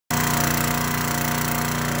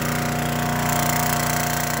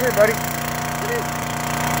Here, buddy.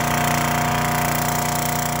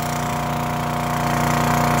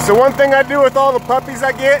 So one thing I do with all the puppies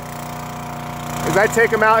I get is I take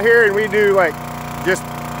them out here and we do like just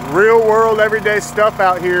real world everyday stuff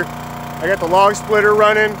out here. I got the log splitter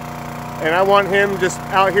running and I want him just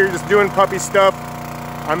out here just doing puppy stuff.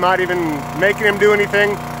 I'm not even making him do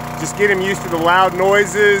anything. Just get him used to the loud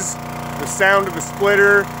noises, the sound of the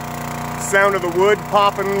splitter, the sound of the wood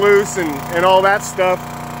popping loose and all that stuff.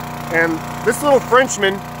 And this little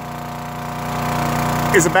Frenchman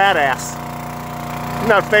is a badass. He's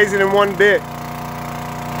not phasing him one bit.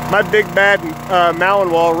 My big bad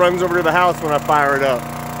Malinois runs over to the house when I fire it up.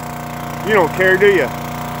 You don't care, do you?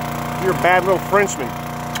 You're a bad little Frenchman.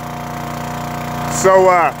 So,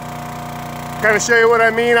 kind of show you what I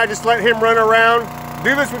mean, I just let him run around.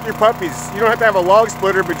 Do this with your puppies. You don't have to have a log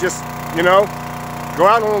splitter, but just, you know, go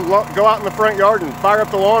out in the front yard and fire up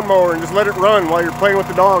the lawnmower and just let it run while you're playing with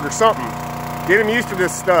the dog or something. Get him used to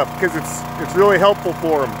this stuff because it's really helpful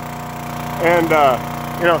for him. And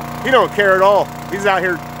you know, he don't care at all. He's out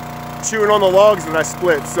here chewing on the logs that I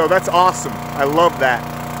split, so that's awesome. I love that.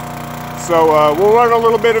 So we'll run a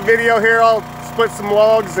little bit of video here. I'll split some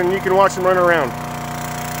logs and you can watch him run around.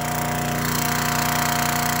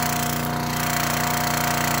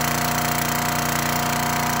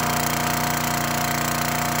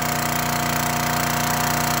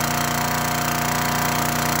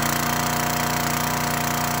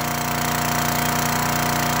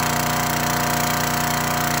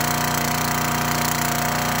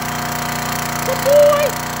 Good boy!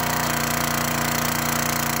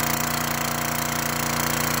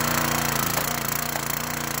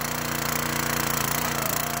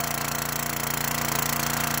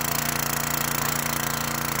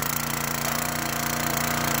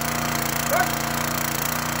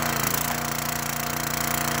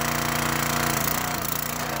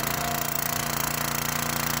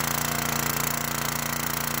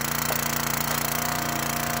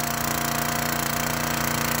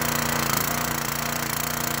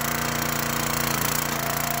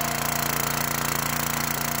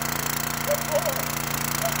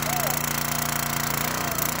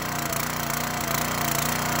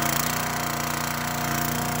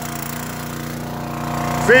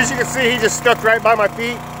 So as you can see, he just stuck right by my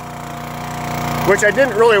feet, which I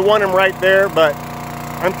didn't really want him right there, but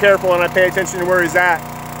I'm careful and I pay attention to where he's at.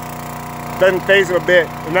 Doesn't faze him a bit,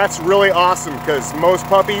 and that's really awesome because most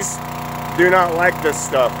puppies do not like this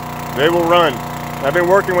stuff. They will run. I've been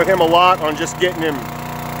working with him a lot on just getting him,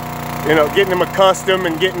 you know, getting him accustomed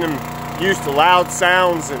and getting him used to loud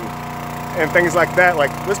sounds and things like that.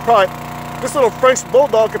 Like this little French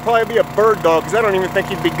bulldog could probably be a bird dog because I don't even think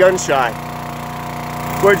he'd be gun shy.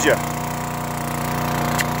 Would you?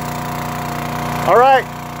 All right.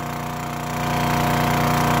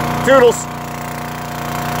 Toodles.